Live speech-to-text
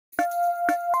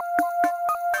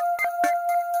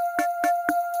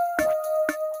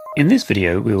In this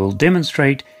video we will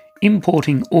demonstrate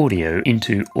importing audio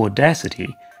into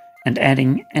Audacity and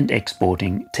adding and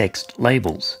exporting text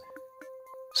labels.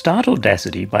 Start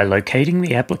Audacity by locating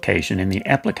the application in the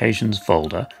Applications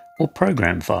folder or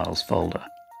Program Files folder.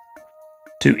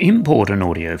 To import an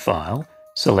audio file,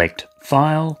 select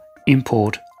File,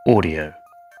 Import Audio.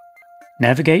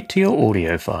 Navigate to your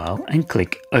audio file and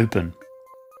click Open.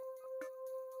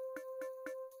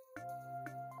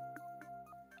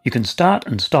 You can start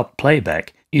and stop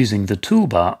playback using the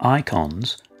toolbar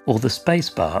icons or the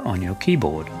spacebar on your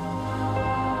keyboard.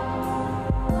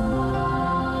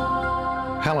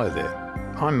 Hello there,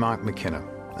 I'm Mark McKenna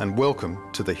and welcome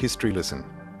to the History Lesson.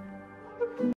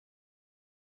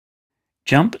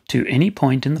 Jump to any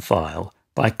point in the file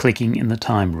by clicking in the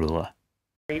time ruler.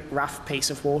 Very rough piece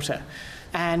of water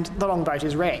and the longboat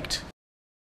is wrecked.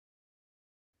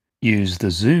 Use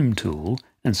the Zoom tool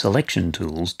and Selection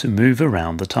tools to move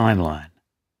around the timeline.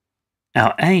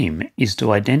 Our aim is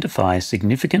to identify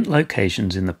significant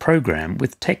locations in the program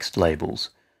with text labels.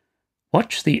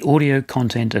 Watch the Audio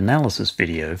Content Analysis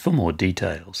video for more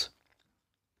details.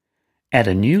 Add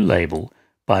a new label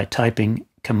by typing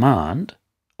Command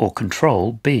or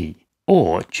Control B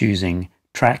or choosing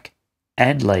Track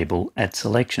Add Label at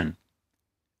Selection.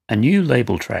 A new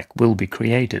label track will be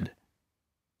created.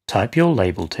 Type your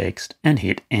label text and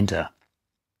hit Enter.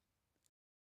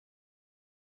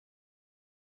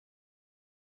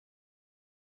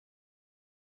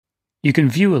 You can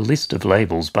view a list of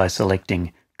labels by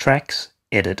selecting Tracks,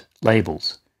 Edit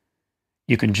Labels.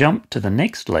 You can jump to the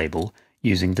next label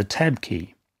using the Tab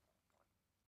key.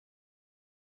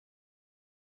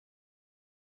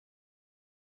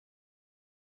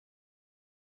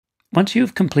 Once you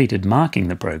have completed marking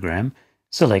the program,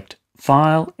 select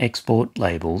File, Export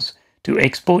Labels to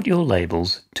export your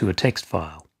labels to a text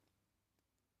file.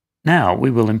 Now we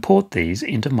will import these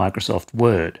into Microsoft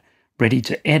Word, ready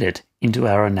to edit into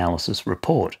our analysis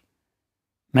report.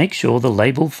 Make sure the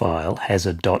label file has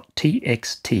a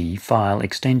 .txt file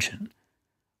extension.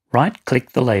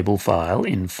 Right-click the label file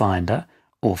in Finder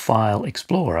or File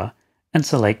Explorer and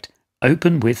select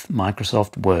Open with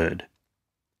Microsoft Word.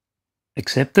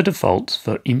 Accept the defaults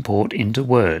for import into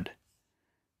Word.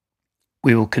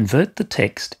 We will convert the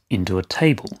text into a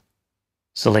table.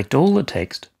 Select all the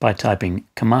text by typing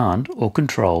Command or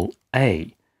Control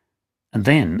A, and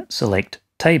then select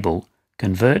Table,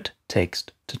 Convert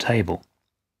Text to Table.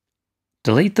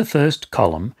 Delete the first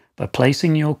column by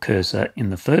placing your cursor in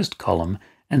the first column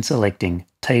and selecting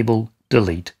Table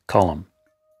Delete Column.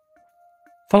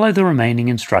 Follow the remaining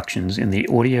instructions in the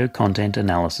Audio Content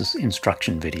Analysis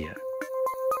instruction video.